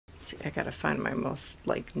I gotta find my most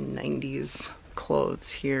like 90s clothes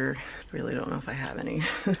here. Really don't know if I have any.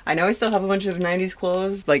 I know I still have a bunch of 90s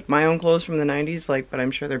clothes, like my own clothes from the 90s, like, but I'm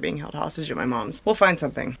sure they're being held hostage at my mom's. We'll find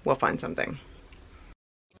something. We'll find something.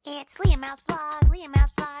 It's LeahMouseVlog,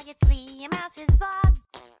 LeahMouseVlog, it's LeahMouse's vlog.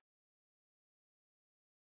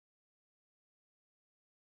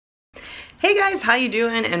 Hey guys, how you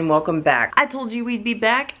doing? And welcome back. I told you we'd be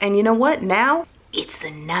back, and you know what? Now, it's the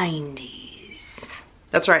 90s.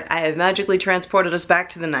 That's right, I have magically transported us back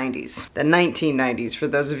to the 90s. The 1990s, for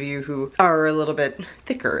those of you who are a little bit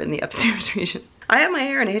thicker in the upstairs region. I have my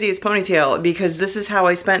hair in a hideous ponytail because this is how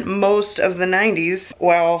I spent most of the 90s.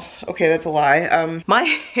 Well, okay, that's a lie. My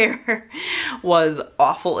hair was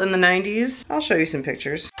awful in the 90s. I'll show you some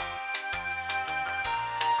pictures.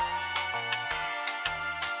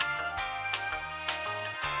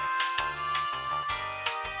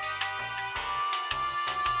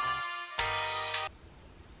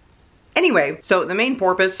 Anyway, so the main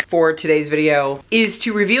purpose for today's video is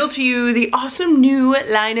to reveal to you the awesome new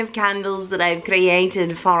line of candles that I've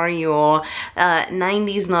created for your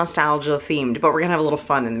 90s nostalgia themed, but we're gonna have a little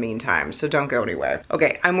fun in the meantime, so don't go anywhere.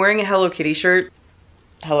 Okay, I'm wearing a Hello Kitty shirt.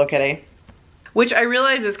 Hello Kitty. Which I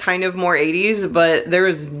realize is kind of more 80s, but there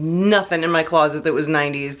was nothing in my closet that was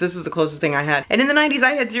 90s. This is the closest thing I had. And in the 90s,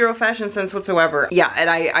 I had zero fashion sense whatsoever. Yeah, and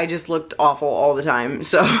I just looked awful all the time,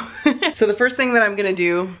 so. So the first thing that I'm gonna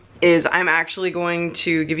do is I'm actually going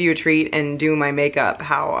to give you a treat and do my makeup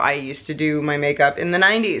how I used to do my makeup in the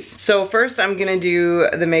 90s. So first I'm gonna do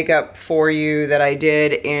the makeup for you that I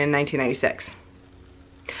did in 1996.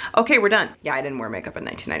 Okay, we're done. Yeah, I didn't wear makeup in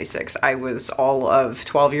 1996. I was all of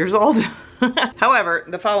 12 years old. However,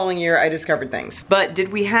 the following year I discovered things. But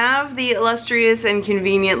did we have the illustrious and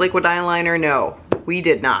convenient liquid eyeliner? No. We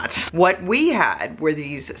did not. What we had were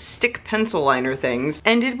these stick pencil liner things.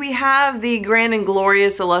 And did we have the grand and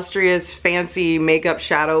glorious, illustrious, fancy makeup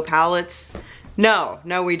shadow palettes? No,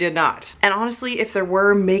 no we did not. And honestly, if there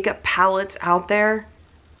were makeup palettes out there,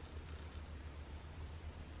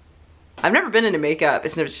 I've never been into makeup.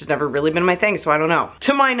 It's just never really been my thing, so I don't know.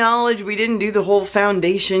 To my knowledge, we didn't do the whole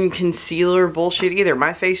foundation concealer bullshit either.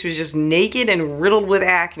 My face was just naked and riddled with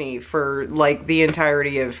acne for like the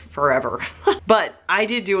entirety of forever. But I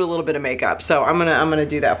did do a little bit of makeup, so I'm gonna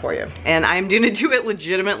do that for you. And I'm gonna do it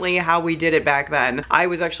legitimately how we did it back then. I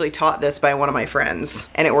was actually taught this by one of my friends,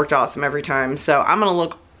 and it worked awesome every time. So I'm gonna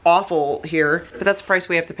look awful here, but that's the price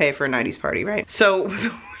we have to pay for a 90s party, right? So,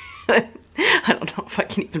 I don't know if I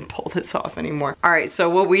can even pull this off anymore. All right, so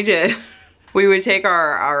what we did, we would take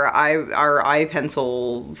our eye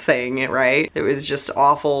pencil thing, right? It was just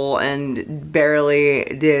awful and barely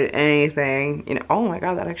did anything. You know, oh my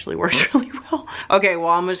God, that actually works really well. Okay, well,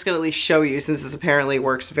 I'm just gonna at least show you since this apparently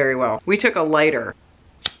works very well. We took a lighter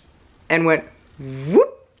and went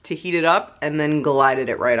whoop to heat it up and then glided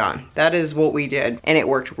it right on. That is what we did, and it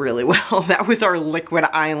worked really well. That was our liquid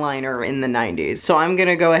eyeliner in the 90s. So I'm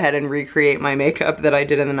gonna go ahead and recreate my makeup that I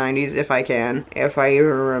did in the 90s if I can, if I even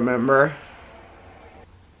remember.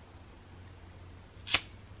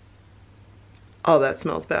 Oh, that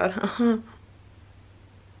smells bad.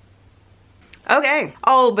 Okay.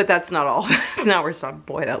 Oh, but that's not all. That's not where some,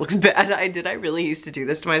 boy, that looks bad. I really used to do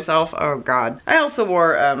this to myself? Oh God. I also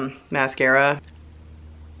wore mascara.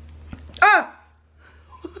 Ah!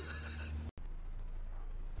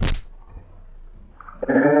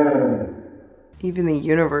 Even the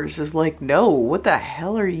universe is like, no, what the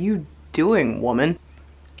hell are you doing, woman?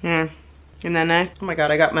 Isn't that nice? Oh my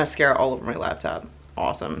God, I got mascara all over my laptop.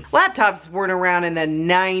 Awesome. Laptops weren't around in the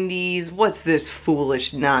 90s. What's this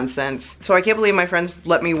foolish nonsense? So I can't believe my friends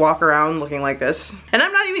let me walk around looking like this. And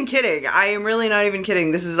I'm not even kidding. I am really not even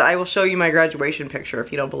kidding. This is, I will show you my graduation picture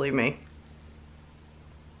if you don't believe me.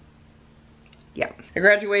 Yeah, I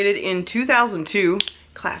graduated in 2002,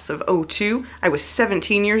 class of 02. I was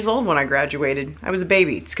 17 years old when I graduated. I was a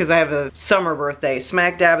baby. It's because I have a summer birthday,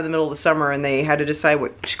 smack dab in the middle of the summer, and they had to decide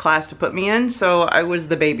which class to put me in, so I was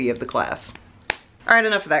the baby of the class. All right,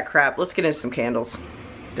 enough of that crap. Let's get into some candles.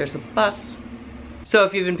 There's a bus. So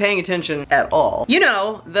if you've been paying attention at all, you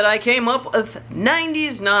know that I came up with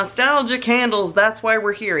 90s nostalgia candles. That's why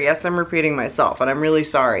we're here. Yes, I'm repeating myself, and I'm really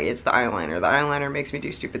sorry. It's the eyeliner. The eyeliner makes me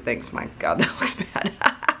do stupid things. My God, that looks bad.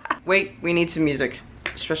 Wait, we need some music,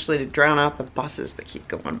 especially to drown out the buses that keep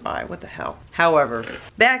going by. What the hell? However,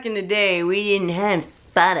 back in the day, we didn't have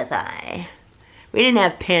Spotify. We didn't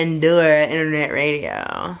have Pandora Internet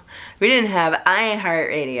Radio. We didn't have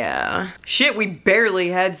iHeartRadio. Shit, we barely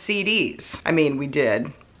had CDs. I mean, we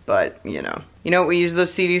did, but you know. You know what we use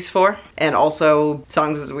those CDs for? And also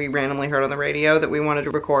songs that we randomly heard on the radio that we wanted to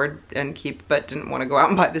record and keep but didn't want to go out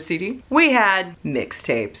and buy the CD. We had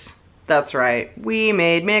mixtapes. That's right. We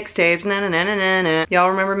made mixtapes. Na na na na na na. Y'all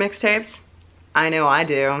remember mixtapes? I know I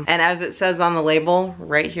do. And as it says on the label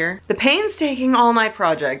right here, the painstaking all-night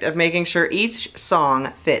project of making sure each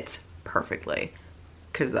song fits perfectly.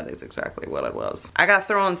 Because that is exactly what it was. I gotta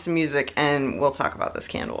throw on some music and we'll talk about this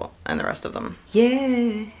candle and the rest of them.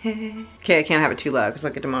 Yeah. Okay, I can't have it too loud because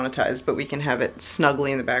I'll get demonetized, but we can have it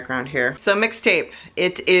snugly in the background here. So mixtape,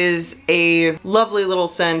 it is a lovely little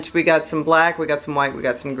scent. We got some black, we got some white, we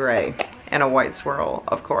got some gray. And a white swirl,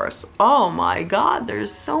 of course. Oh my God,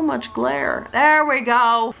 there's so much glare. There we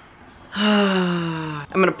go. I'm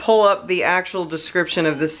gonna pull up the actual description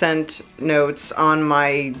of the scent notes on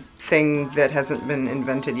my thing that hasn't been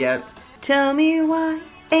invented yet. Tell me why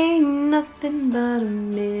ain't nothing but a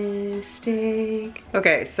mistake.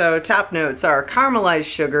 Okay, so top notes are caramelized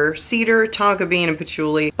sugar, cedar, tonka bean, and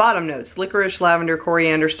patchouli. Bottom notes, licorice, lavender,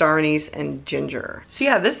 coriander, star anise, and ginger. So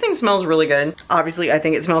yeah, this thing smells really good. Obviously, I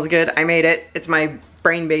think it smells good. I made it. It's my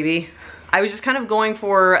brain baby. I was just kind of going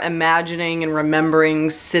for imagining and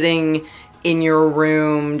remembering sitting in your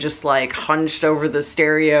room just like hunched over the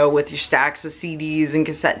stereo with your stacks of CDs and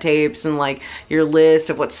cassette tapes and like your list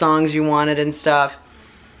of what songs you wanted and stuff.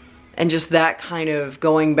 And just that kind of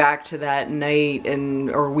going back to that night and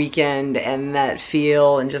or weekend and that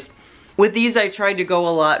feel. And just with these I tried to go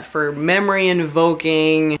a lot for memory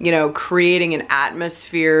invoking, you know, creating an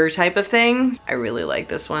atmosphere type of thing. I really like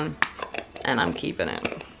this one and I'm keeping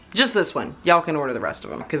it. Just this one. Y'all can order the rest of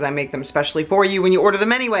them because I make them specially for you when you order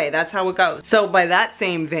them anyway. That's how it goes. So by that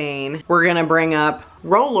same vein, we're gonna bring up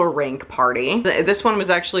Roller Rink Party. This one was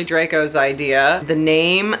actually Draco's idea. The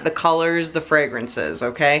name, the colors, the fragrances,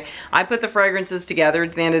 okay? I put the fragrances together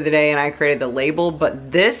at the end of the day and I created the label,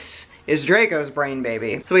 but this is Draco's brain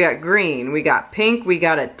baby. So we got green, we got pink, we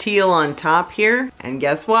got a teal on top here. And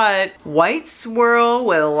guess what? White swirl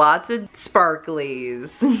with lots of sparklies.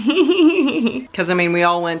 Cause I mean, we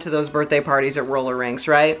all went to those birthday parties at roller rinks,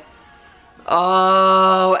 right?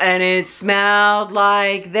 Oh, and it smelled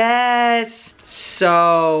like this.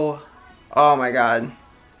 So, oh my God.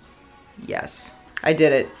 Yes, I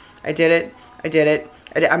did it. I did it. I did it.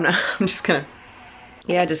 I'm just gonna.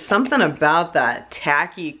 Yeah, just something about that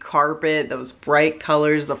tacky carpet, those bright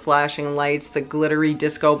colors, the flashing lights, the glittery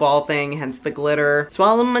disco ball thing, hence the glitter.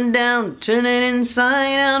 Swallow me down, turn it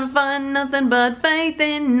inside out, find nothing but faith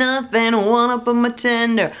in nothing. Wanna put my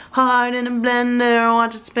tender heart in a blender,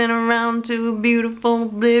 watch it spin around to a beautiful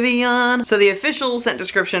oblivion. So the official scent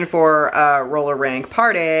description for Roller Rink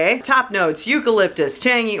Party. Top notes, eucalyptus,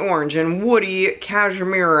 tangy orange, and woody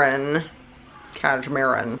cashmerean.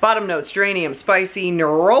 Bottom notes, geranium, spicy,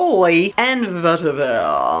 neroli, and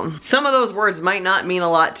vetiver. Some of those words might not mean a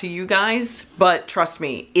lot to you guys, but trust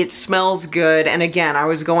me, it smells good. And again, I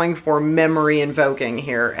was going for memory invoking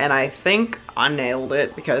here, and I think I nailed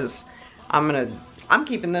it because I'm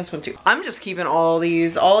keeping this one too. I'm just keeping all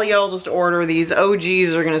these. All y'all just order these.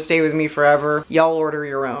 OGs are gonna stay with me forever. Y'all order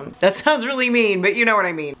your own. That sounds really mean, but you know what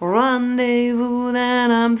I mean. Rendezvous, then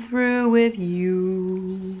I'm through with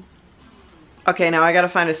you. Okay, now I gotta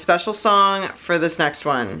find a special song for this next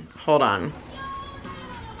one. Hold on.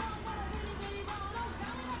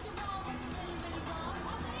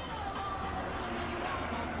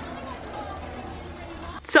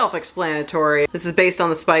 Self-explanatory. This is based on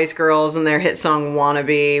the Spice Girls and their hit song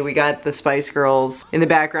Wannabe. We got the Spice Girls in the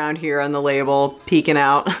background here on the label peeking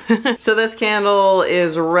out. So this candle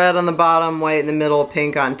is red on the bottom, white in the middle,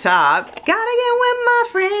 pink on top. Gotta get with my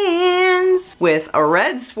friends with a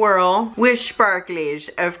red swirl with sparklies,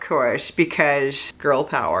 of course, because girl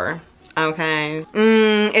power. Okay.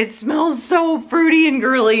 It smells so fruity and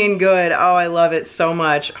girly and good. Oh, I love it so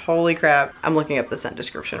much. Holy crap. I'm looking up the scent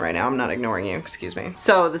description right now. I'm not ignoring you. Excuse me.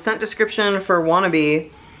 So the scent description for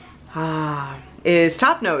Wannabe is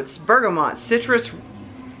top notes, bergamot, citrus.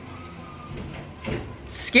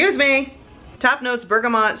 Excuse me. Top notes,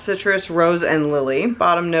 bergamot, citrus, rose, and lily.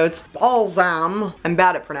 Bottom notes, balsam. I'm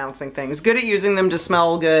bad at pronouncing things. Good at using them to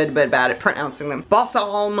smell good, but bad at pronouncing them.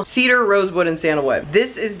 Balsam, cedar, rosewood, and sandalwood.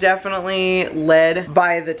 This is definitely led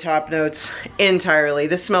by the top notes entirely.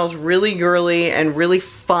 This smells really girly and really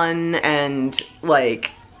fun and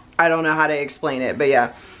like, I don't know how to explain it, but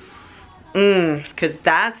yeah. Cause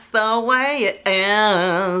that's the way it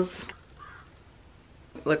is.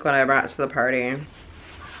 Look what I brought to the party.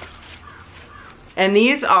 And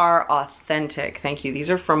these are authentic, thank you. These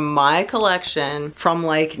are from my collection from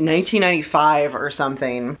like 1995 or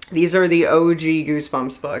something. These are the OG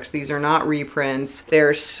Goosebumps books. These are not reprints.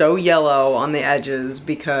 They're so yellow on the edges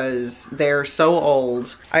because they're so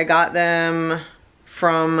old. I got them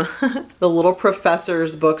from the Little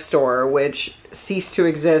Professor's bookstore, which ceased to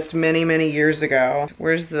exist many, many years ago.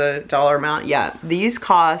 Where's the dollar amount? Yeah, these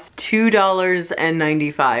cost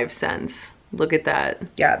 $2.95. Look at that.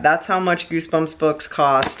 Yeah, that's how much Goosebumps books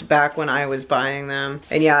cost back when I was buying them.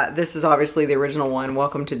 And yeah, this is obviously the original one,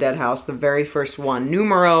 Welcome to Dead House, the very first one,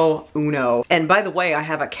 numero uno. And by the way, I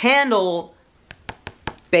have a candle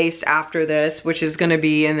based after this, which is gonna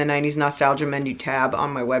be in the 90s Nostalgia menu tab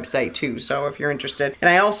on my website too, so if you're interested. And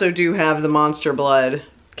I also do have the Monster Blood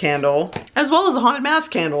candle, as well as a Haunted Mask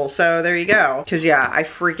candle, so there you go. Cause yeah, I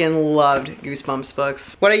freaking loved Goosebumps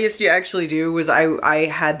books. What I used to actually do was I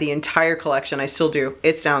had the entire collection, I still do.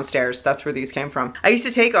 It's downstairs, that's where these came from. I used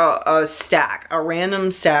to take a random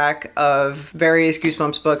stack of various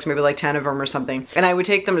Goosebumps books, maybe like 10 of them or something, and I would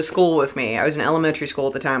take them to school with me. I was in elementary school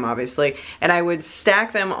at the time, obviously, and I would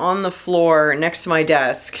stack them on the floor next to my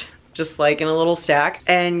desk, just like in a little stack,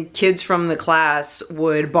 and kids from the class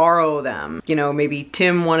would borrow them. You know, maybe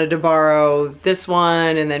Tim wanted to borrow this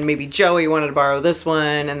one, and then maybe Joey wanted to borrow this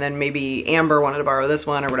one, and then maybe Amber wanted to borrow this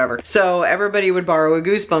one or whatever. So everybody would borrow a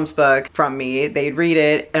Goosebumps book from me, they'd read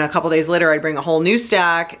it, and a couple days later I'd bring a whole new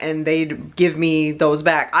stack and they'd give me those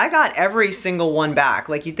back. I got every single one back.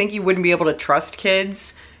 Like, you'd think you wouldn't be able to trust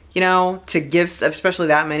kids, you know, to give, especially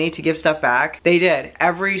that many, to give stuff back. They did.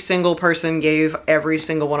 Every single person gave every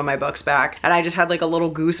single one of my books back. And I just had like a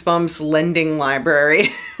little Goosebumps lending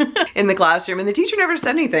library in the classroom, and the teacher never said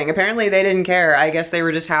anything. Apparently they didn't care. I guess they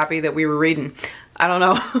were just happy that we were reading. I don't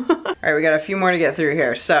know. All right, we got a few more to get through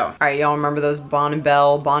here. So, all right, y'all remember those Bonnie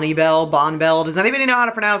Bell? Does anybody know how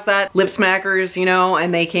to pronounce that? Lip smackers, you know,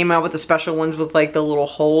 and they came out with the special ones with like the little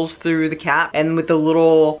holes through the cap and with the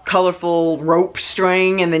little colorful rope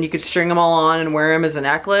string, and then you could string them all on and wear them as a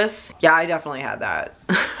necklace. Yeah, I definitely had that.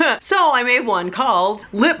 So I made one called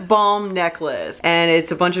Lip Balm Necklace, and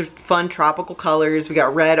it's a bunch of fun tropical colors. We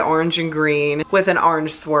got red, orange, and green with an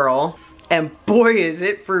orange swirl. And boy, is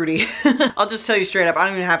it fruity. I'll just tell you straight up, I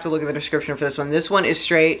don't even have to look at the description for this one. This one is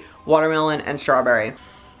straight watermelon and strawberry.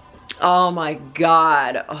 Oh my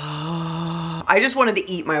God. Oh, I just wanted to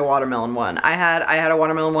eat my watermelon one. I had a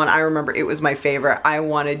watermelon one. I remember it was my favorite. I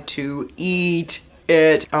wanted to eat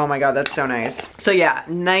it. Oh my God, that's so nice. So yeah,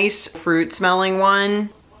 nice fruit smelling one.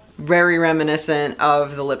 Very reminiscent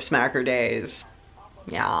of the Lip Smacker days.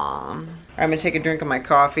 Yeah. I'm gonna take a drink of my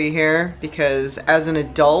coffee here because as an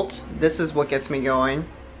adult, this is what gets me going.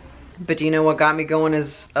 But do you know what got me going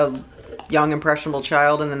as a young impressionable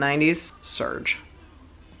child in the 90s? Surge.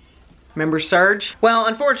 Remember Surge? Well,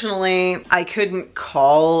 unfortunately, I couldn't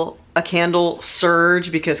call a candle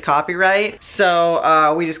Surge because copyright.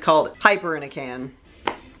 So we just called it Hyper in a Can,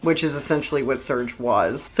 which is essentially what Surge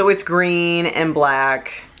was. So it's green and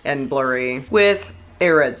black and blurry with a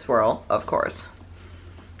red swirl, of course.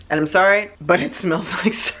 And I'm sorry, but it smells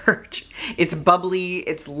like Surge. It's bubbly,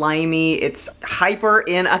 it's limey, it's hyper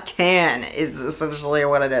in a can is essentially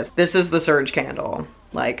what it is. This is the Surge candle.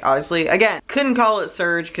 Like, obviously, again, couldn't call it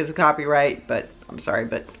Surge because of copyright, but I'm sorry,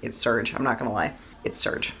 but it's Surge. I'm not gonna lie, it's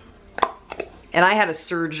Surge. And I had a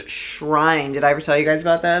Surge shrine. Did I ever tell you guys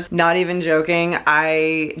about this? Not even joking.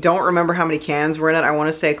 I don't remember how many cans were in it. I want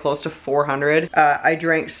to say close to 400. I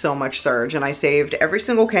drank so much Surge, and I saved every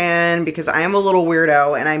single can because I am a little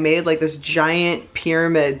weirdo, and I made like this giant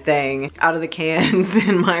pyramid thing out of the cans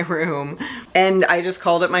in my room. And I just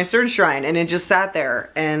called it my Surge shrine, and it just sat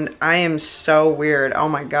there. And I am so weird. Oh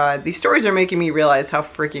my God. These stories are making me realize how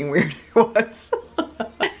freaking weird it was.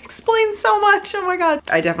 Explains so much. Oh my God.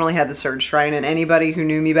 I definitely had the Surge shrine, and anybody who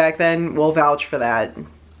knew me back then will vouch for that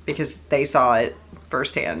because they saw it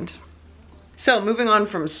firsthand. So moving on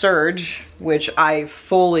from Surge, which I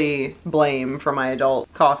fully blame for my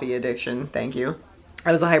adult coffee addiction. Thank you.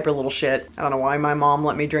 I was a hyper little shit. I don't know why my mom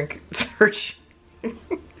let me drink Surge.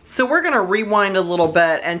 So we're gonna rewind a little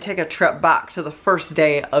bit and take a trip back to the first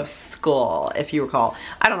day of school, if you recall.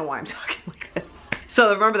 I don't know why I'm talking like this.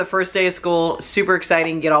 So remember the first day of school, super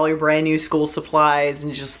exciting, get all your brand new school supplies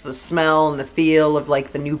and just the smell and the feel of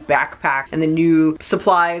like the new backpack and the new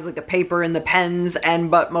supplies like the paper and the pens, and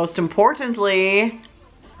but most importantly,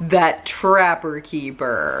 that Trapper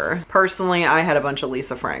Keeper. Personally, I had a bunch of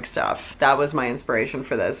Lisa Frank stuff. That was my inspiration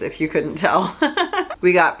for this, if you couldn't tell.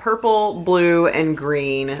 We got purple, blue, and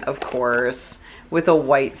green, of course, with a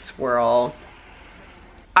white swirl.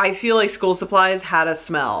 I feel like school supplies had a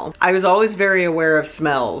smell. I was always very aware of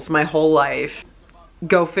smells my whole life.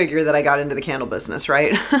 Go figure that I got into the candle business,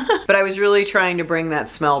 right? But I was really trying to bring that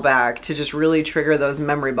smell back to just really trigger those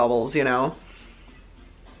memory bubbles, you know?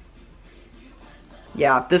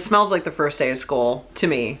 Yeah, this smells like the first day of school to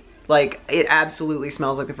me. Like, it absolutely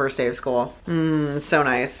smells like the first day of school. So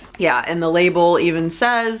nice. Yeah, and the label even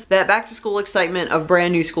says that back to school excitement of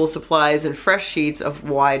brand new school supplies and fresh sheets of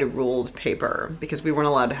wide ruled paper, because we weren't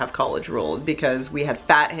allowed to have college ruled because we had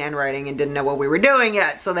fat handwriting and didn't know what we were doing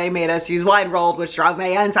yet, so they made us use wide ruled, which drove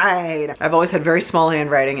me insane. I've always had very small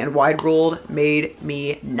handwriting, and wide ruled made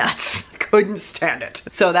me nuts. Couldn't stand it.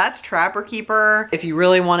 So that's Trapper Keeper. If you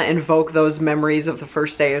really want to invoke those memories of the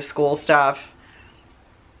first day of school stuff.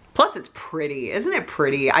 Plus it's pretty, isn't it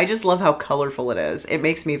pretty? I just love how colorful it is. It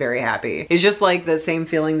makes me very happy. It's just like the same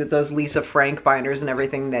feeling that those Lisa Frank binders and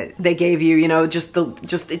everything that they gave you, you know, just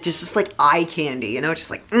like eye candy, you know, just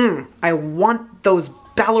like, I want those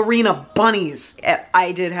ballerina bunnies.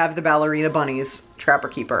 I did have the ballerina bunnies Trapper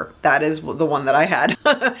Keeper. That is the one that I had.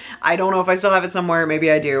 I don't know if I still have it somewhere,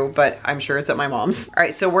 maybe I do, but I'm sure it's at my mom's. All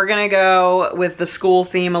right, so we're gonna go with the school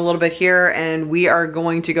theme a little bit here, and we are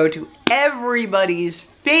going to go to everybody's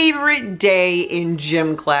favorite day in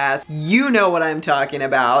gym class. You know what I'm talking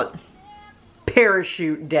about.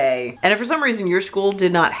 Parachute day. And if for some reason your school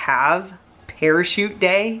did not have parachute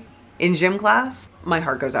day in gym class, my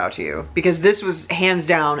heart goes out to you, because this was hands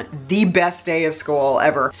down the best day of school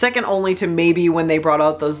ever. Second only to maybe when they brought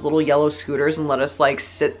out those little yellow scooters and let us like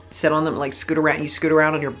sit on them, like scoot around. You scoot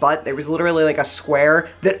around on your butt. There was literally like a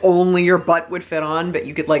square that only your butt would fit on, but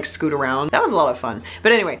you could like scoot around. That was a lot of fun.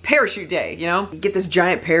 But anyway, parachute day, you know? You get this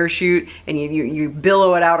giant parachute and you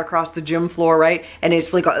billow it out across the gym floor, right? And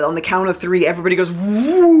it's like on the count of 3, everybody goes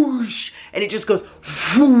whoosh, and it just goes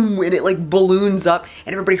whoom, and it like balloons up,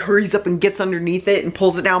 and everybody hurries up and gets underneath it and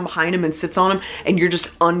pulls it down behind him and sits on him, and you're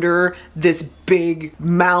just under this big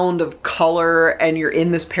mound of color and you're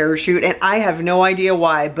in this parachute, and I have no idea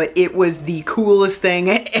why, but it was the coolest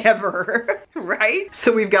thing ever, right?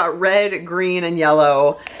 So we've got red, green, and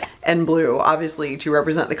yellow, and blue, obviously, to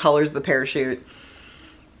represent the colors of the parachute.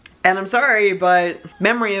 And I'm sorry, but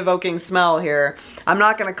memory evoking smell here. I'm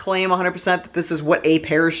not gonna claim 100% that this is what a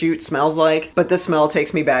parachute smells like, but this smell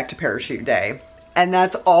takes me back to parachute day. And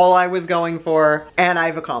that's all I was going for, and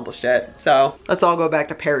I've accomplished it. So let's all go back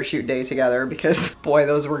to parachute day together, because boy,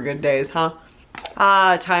 those were good days, huh?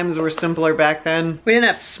 Times were simpler back then. We didn't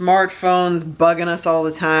have smartphones bugging us all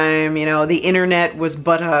the time, you know, the internet was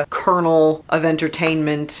but a kernel of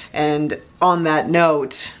entertainment. And on that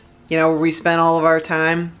note, you know where we spent all of our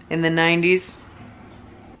time in the 90s?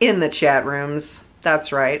 In the chat rooms.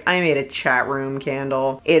 That's right, I made a chat room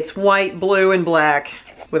candle. It's white, blue, and black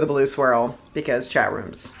with a blue swirl, because chat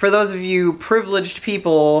rooms. For those of you privileged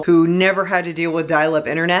people who never had to deal with dial-up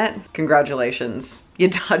internet, congratulations, you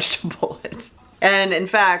dodged a bullet. And in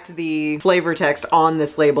fact, the flavor text on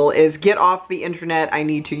this label is, "Get off the internet, I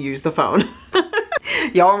need to use the phone."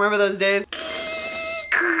 Y'all remember those days?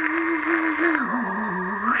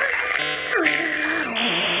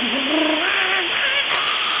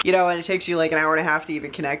 You know, and it takes you like an hour and a half to even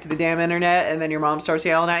connect to the damn internet, and then your mom starts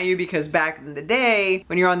yelling at you because back in the day,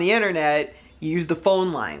 when you're on the internet, you use the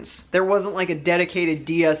phone lines. There wasn't like a dedicated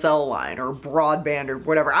DSL line or broadband or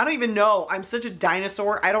whatever. I don't even know. I'm such a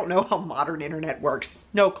dinosaur. I don't know how modern internet works.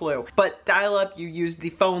 No clue. But dial-up, you use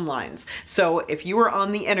the phone lines. So if you were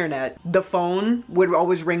on the internet, the phone would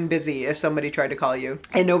always ring busy if somebody tried to call you.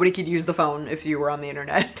 And nobody could use the phone if you were on the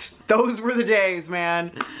internet. Those were the days,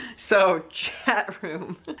 man. So chat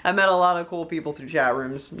room. I met a lot of cool people through chat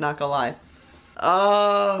rooms, not gonna lie.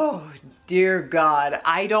 Oh, dear God.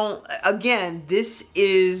 Again, this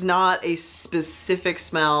is not a specific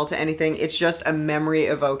smell to anything. It's just a memory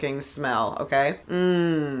evoking smell, okay?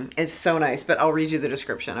 It's so nice, but I'll read you the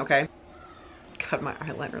description, okay? God, my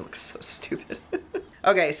eyeliner looks so stupid.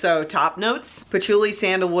 Okay, so top notes: patchouli,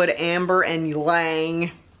 sandalwood, amber, and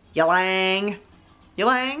ylang. Ylang.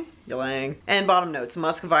 Ylang. Ylang. And bottom notes: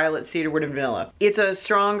 musk, violet, cedarwood, and vanilla. It's a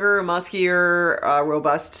stronger, muskier,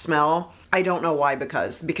 robust smell. I don't know why,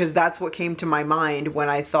 because that's what came to my mind when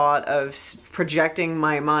I thought of projecting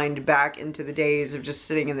my mind back into the days of just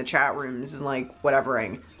sitting in the chat rooms and like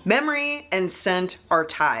whatevering. Memory and scent are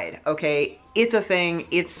tied, okay? It's a thing,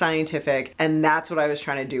 it's scientific, and that's what I was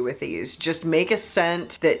trying to do with these. Just make a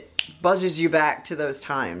scent that buzzes you back to those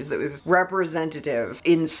times, that was representative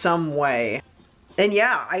in some way. And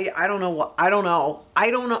yeah, I don't know.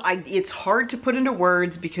 It's hard to put into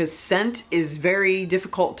words because scent is very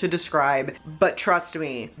difficult to describe, but trust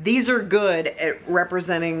me, these are good at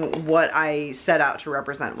representing what I set out to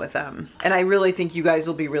represent with them. And I really think you guys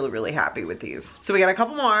will be really, really happy with these. So we got a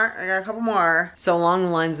couple more, So along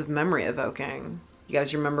the lines of memory evoking, you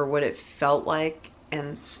guys remember what it felt like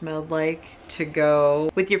and smelled like to go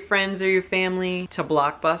with your friends or your family to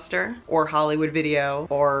Blockbuster or Hollywood Video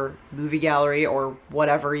or movie gallery or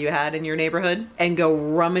whatever you had in your neighborhood and go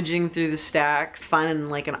rummaging through the stacks, finding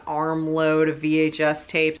like an armload of VHS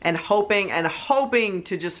tapes and hoping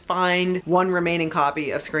to just find one remaining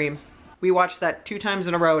copy of Scream. We watched that 2 times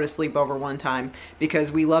in a row at a sleepover one time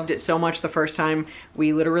because we loved it so much the first time,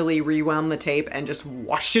 we literally rewound the tape and just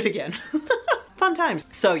watched it again. Fun times.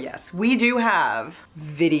 So yes, we do have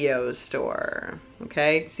video store.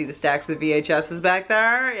 Okay, see the stacks of VHSs back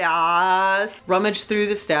there? Yes. Rummage through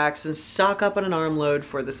the stacks and stock up on an armload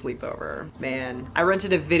for the sleepover. Man, I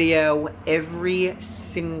rented a video every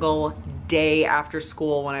single day after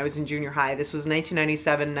school when I was in junior high. This was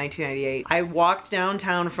 1997, 1998. I walked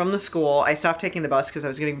downtown from the school. I stopped taking the bus because I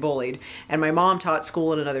was getting bullied, and my mom taught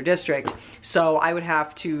school in another district. So I would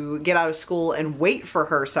have to get out of school and wait for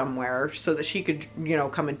her somewhere so that she could, you know,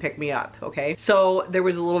 come and pick me up, okay? So there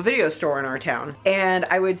was a little video store in our town, and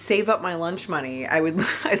I would save up my lunch money.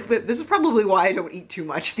 This is probably why I don't eat too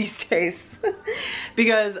much these days.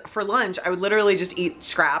 Because for lunch, I would literally just eat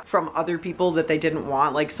scrap from other people that they didn't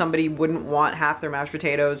want. Like somebody wouldn't want half their mashed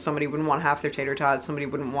potatoes, somebody wouldn't want half their tater tots, somebody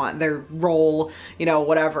wouldn't want their roll, you know,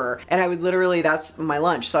 whatever. And I would literally, that's my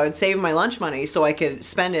lunch. So I would save my lunch money so I could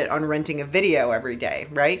spend it on renting a video every day,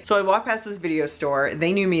 right? So I walked past this video store,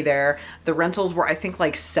 they knew me there. The rentals were, I think,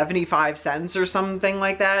 like 75 cents or something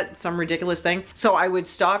like that, some ridiculous thing. So I would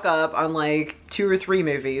stock up on like 2 or 3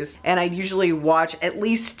 movies, and I'd usually watch at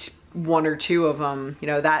least 1 or 2 of them, you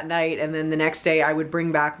know, that night, and then the next day I would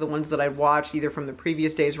bring back the ones that I'd watched either from the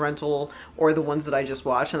previous day's rental or the ones that I just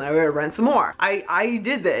watched, and then I would rent some more. I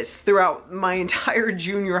did this throughout my entire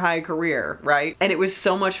junior high career, right? And it was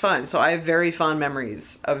so much fun. So I have very fond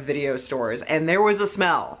memories of video stores, and there was a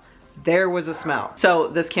smell. There was a smell. So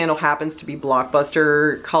this candle happens to be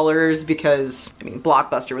Blockbuster colors because, I mean,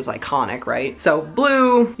 Blockbuster was iconic, right? So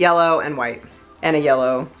blue, yellow, and white, and a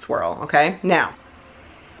yellow swirl, okay? Now,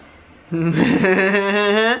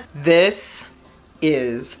 this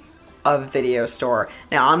is a video store.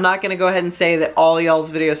 Now, I'm not gonna go ahead and say that all y'all's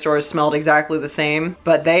video stores smelled exactly the same,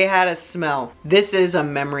 but they had a smell. This is a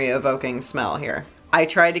memory evoking smell here. I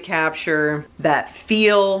tried to capture that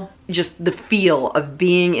feel, just the feel of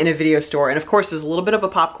being in a video store. And of course, there's a little bit of a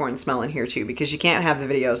popcorn smell in here too, because you can't have the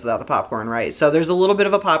videos without the popcorn, right? So there's a little bit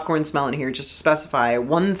of a popcorn smell in here, just to specify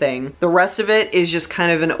one thing. The rest of it is just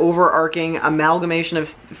kind of an overarching amalgamation of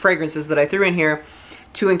fragrances that I threw in here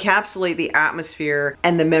to encapsulate the atmosphere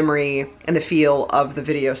and the memory and the feel of the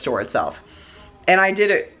video store itself. And I did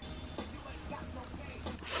it.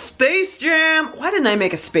 Space Jam! Why didn't I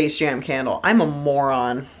make a Space Jam candle? I'm a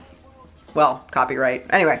moron. Well, copyright.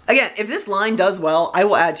 Anyway, again, if this line does well, I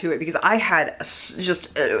will add to it because I had just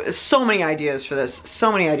so many ideas for this.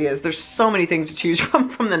 So many ideas. There's so many things to choose from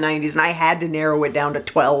the 90s, and I had to narrow it down to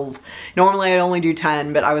 12. Normally I'd only do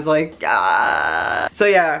 10, but I was like, ah. So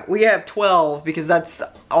yeah, we have 12 because that's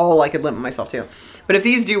all I could limit myself to. But if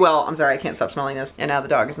these do well, I'm sorry, I can't stop smelling this. And now the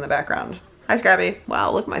dog is in the background. Hi, Scrappy.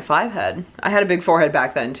 Wow, look at my 5 head. I had a big forehead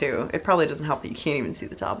back then too. It probably doesn't help that you can't even see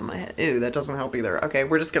the top of my head. Ew, that doesn't help either. Okay,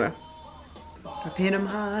 we're just gonna hit 'em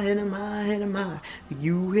high, hit 'em high, hit 'em high.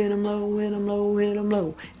 You hit 'em low, hit 'em low, hit 'em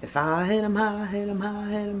low. If I hit 'em high, hit 'em high,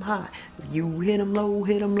 hit 'em high. If you hit 'em low,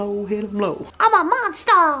 hit 'em low, hit 'em low. I'm a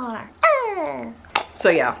monster! So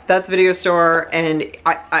yeah, that's video store, and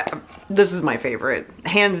this is my favorite.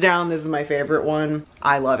 Hands down, this is my favorite one.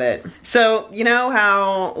 I love it. So, you know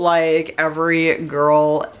how like every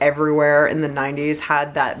girl everywhere in the 90s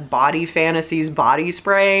had that Body Fantasies body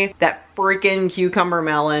spray? That freaking cucumber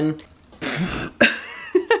melon.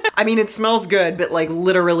 I mean, it smells good, but like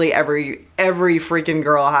literally every freaking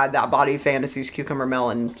girl had that Body Fantasies cucumber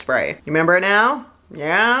melon spray. You remember it now?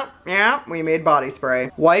 Yeah, we made body spray.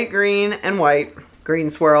 White, green, and white.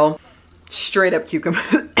 Green swirl. Straight up cucumber.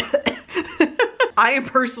 I am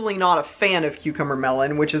personally not a fan of cucumber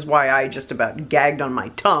melon, which is why I just about gagged on my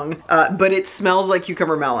tongue. But it smells like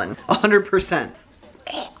cucumber melon, 100%.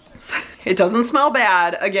 It doesn't smell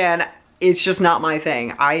bad. Again, it's just not my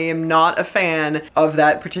thing. I am not a fan of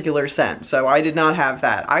that particular scent, so I did not have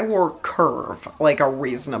that. I wore Curve like a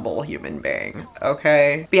reasonable human being,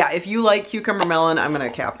 okay? But yeah, if you like cucumber melon, I'm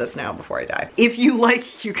gonna cap this now before I die. If you like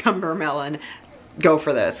cucumber melon, go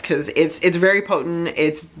for this, because it's very potent.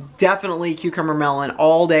 It's definitely cucumber melon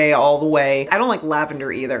all day, all the way. I don't like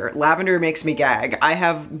lavender either. Lavender makes me gag. I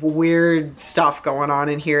have weird stuff going on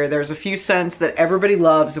in here. There's a few scents that everybody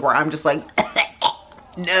loves where I'm just like,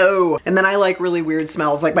 no. And then I like really weird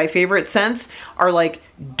smells. Like my favorite scents are like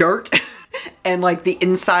dirt and like the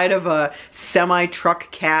inside of a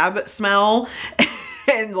semi-truck cab smell.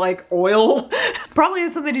 and like oil. Probably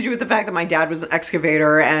has something to do with the fact that my dad was an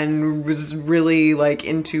excavator and was really like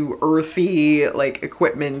into earthy like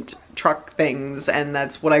equipment, truck things, and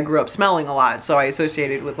that's what I grew up smelling a lot, so I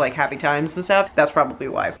associated with like happy times and stuff. That's probably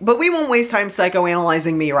why. But we won't waste time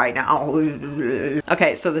psychoanalyzing me right now.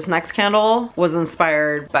 Okay, so this next candle was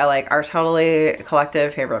inspired by like our totally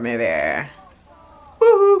collective favorite movie.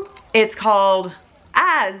 Woohoo! It's called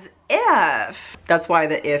As If. That's why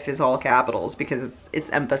the if is all capitals, because it's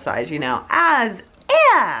emphasized, you know, as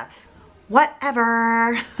if.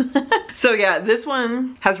 Whatever. So yeah, this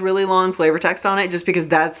one has really long flavor text on it just because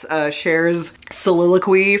that's Cher's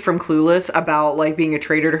soliloquy from Clueless about like being a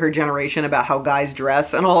traitor to her generation about how guys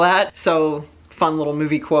dress and all that. So fun little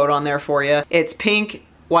movie quote on there for you. It's pink,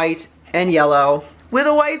 white, and yellow with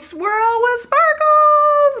a white swirl with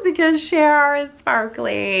sparkles because Cher is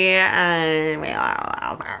sparkly and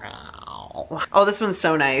oh, this one's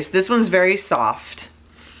so nice. This one's very soft.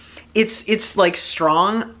 It's like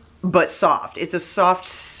strong but soft. It's a soft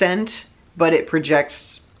scent, but it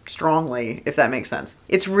projects strongly, if that makes sense.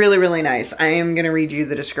 It's really, really nice. I am gonna read you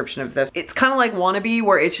the description of this. It's kind of like Wannabe,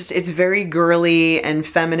 where it's very girly and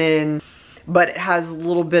feminine, but it has a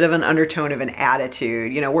little bit of an undertone of an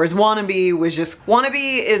attitude, you know, whereas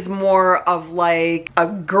Wannabe is more of like a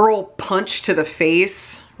girl punch to the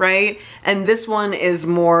face, right? And this one is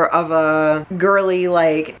more of a girly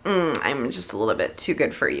like, I'm just a little bit too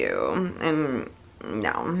good for you, and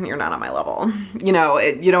no, you're not on my level. You know,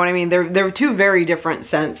 you know what I mean? They're two very different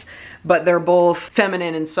scents, but they're both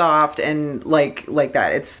feminine and soft and like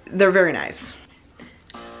that. They're very nice.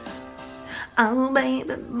 Oh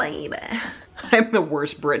baby, baby. I'm the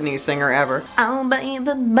worst Britney singer ever. Oh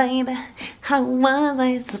baby, baby, how was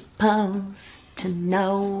I supposed to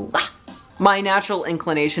know? My natural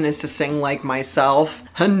inclination is to sing like myself.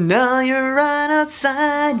 And now you're right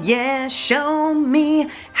outside, yeah, show me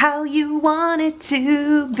how you want it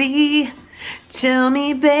to be. Tell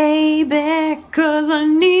me, baby, 'cause I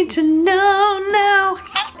need to know now.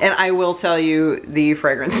 And I will tell you the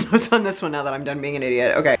fragrance notes on this one now that I'm done being an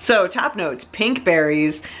idiot. Okay, so top notes: pink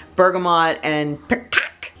berries, bergamot, and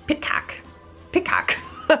peacock.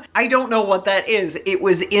 I don't know what that is. It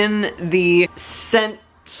was in the scent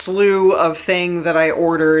slew of thing that I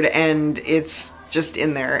ordered and it's just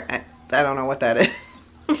in there. I don't know what that is.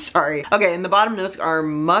 I'm sorry. Okay, and the bottom notes are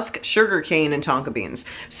musk, sugarcane, and tonka beans.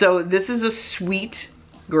 So this is a sweet,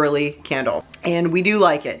 girly candle, and we do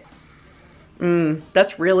like it.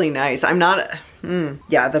 That's really nice. I'm not,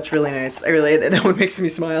 yeah, that's really nice. That one makes me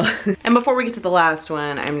smile. And before we get to the last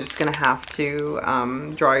one, I'm just gonna have to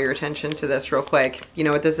draw your attention to this real quick. You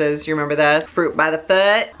know what this is? You remember this? Fruit by the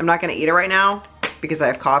foot. I'm not gonna eat it right now because I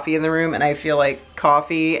have coffee in the room and I feel like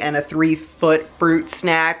coffee and a 3-foot fruit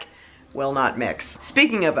snack will not mix.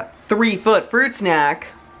 Speaking of a 3-foot fruit snack,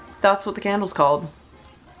 that's what the candle's called.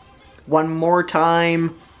 One more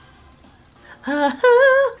time.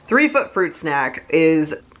 3-foot fruit snack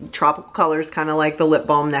is tropical colors, kind of like the lip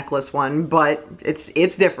balm necklace one, but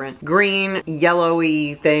it's different. Green,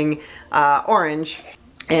 yellowy thing, orange,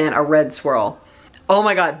 and a red swirl. Oh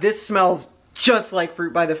my god, this smells just like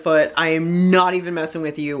Fruit by the Foot. I am not even messing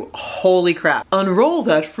with you. Holy crap. Unroll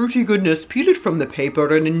that fruity goodness, peel it from the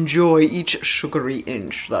paper, and enjoy each sugary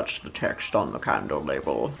inch. That's the text on the candle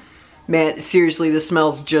label. Man, seriously, this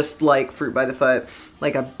smells just like Fruit by the Foot.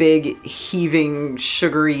 Like a big, heaving,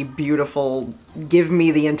 sugary, beautiful, give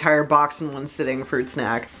me the entire box in one sitting fruit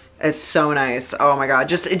snack. It's so nice. Oh my god.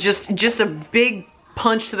 Just a big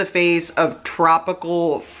punch to the face of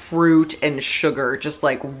tropical fruit and sugar, just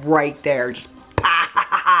like right there. Just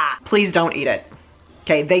please don't eat it.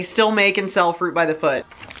 Okay, they still make and sell Fruit by the Foot.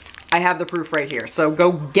 I have the proof right here. So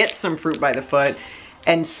go get some Fruit by the Foot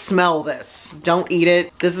and smell this. Don't eat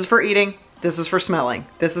it. This is for eating. This is for smelling.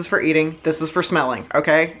 This is for eating. This is for smelling.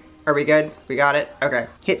 Okay? Are we good? We got it? Okay.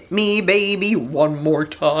 Hit me, baby, one more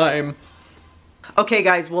time. Okay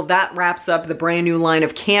guys, well that wraps up the brand new line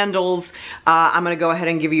of candles. I'm gonna go ahead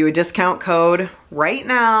and give you a discount code right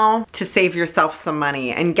now to save yourself some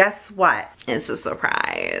money. And guess what? It's a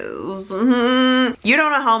surprise. You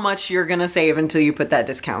don't know how much you're gonna save until you put that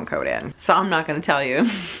discount code in. So I'm not gonna tell you.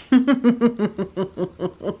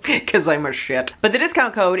 Cause I'm a shit. But the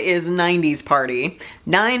discount code is 90s Party.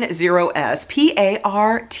 90S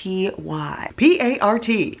P-A-R-T-Y.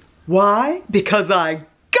 P-A-R-T. Why? Because I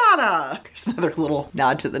gotta! There's another little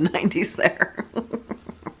nod to the 90s there.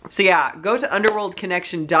 So yeah, go to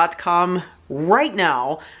underworldconnection.com right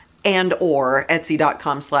now and or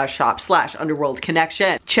etsy.com/shop/underworld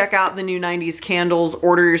connection. Check out the new 90s candles,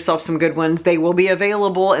 order yourself some good ones. They will be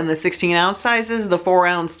available in the 16-ounce sizes, the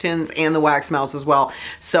 4-ounce tins, and the wax melts as well.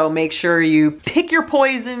 So make sure you pick your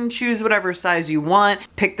poison, choose whatever size you want,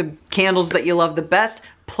 pick the candles that you love the best,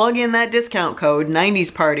 plug in that discount code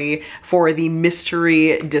 90s party for the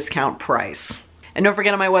mystery discount price. And don't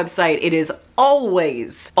forget, on my website, it is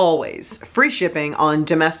always free shipping on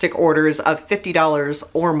domestic orders of $50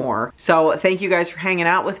 or more. So thank you guys for hanging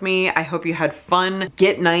out with me. I hope you had fun.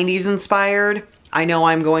 Get 90s inspired. I know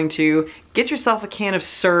I'm going to. Get yourself a can of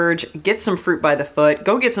Surge, get some Fruit by the Foot,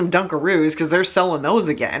 go get some Dunkaroos because they're selling those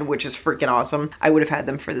again, which is freaking awesome. I would have had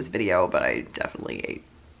them for this video, but I definitely ate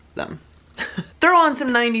them. Throw on some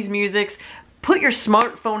 90s musics. Put your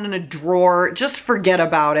smartphone in a drawer, just forget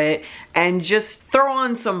about it, and just throw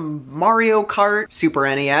on some Mario Kart, Super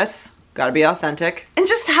NES, gotta be authentic, and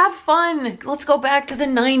just have fun. Let's go back to the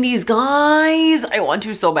 90s, guys. I want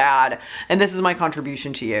to so bad. And this is my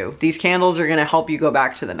contribution to you. These candles are gonna help you go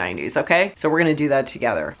back to the 90s, okay? So we're gonna do that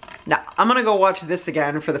together. Now, I'm gonna go watch this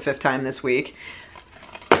again for the 5th time this week.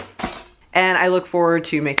 And I look forward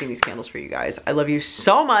to making these candles for you guys. I love you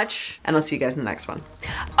so much, and I'll see you guys in the next one.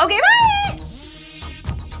 Okay, bye!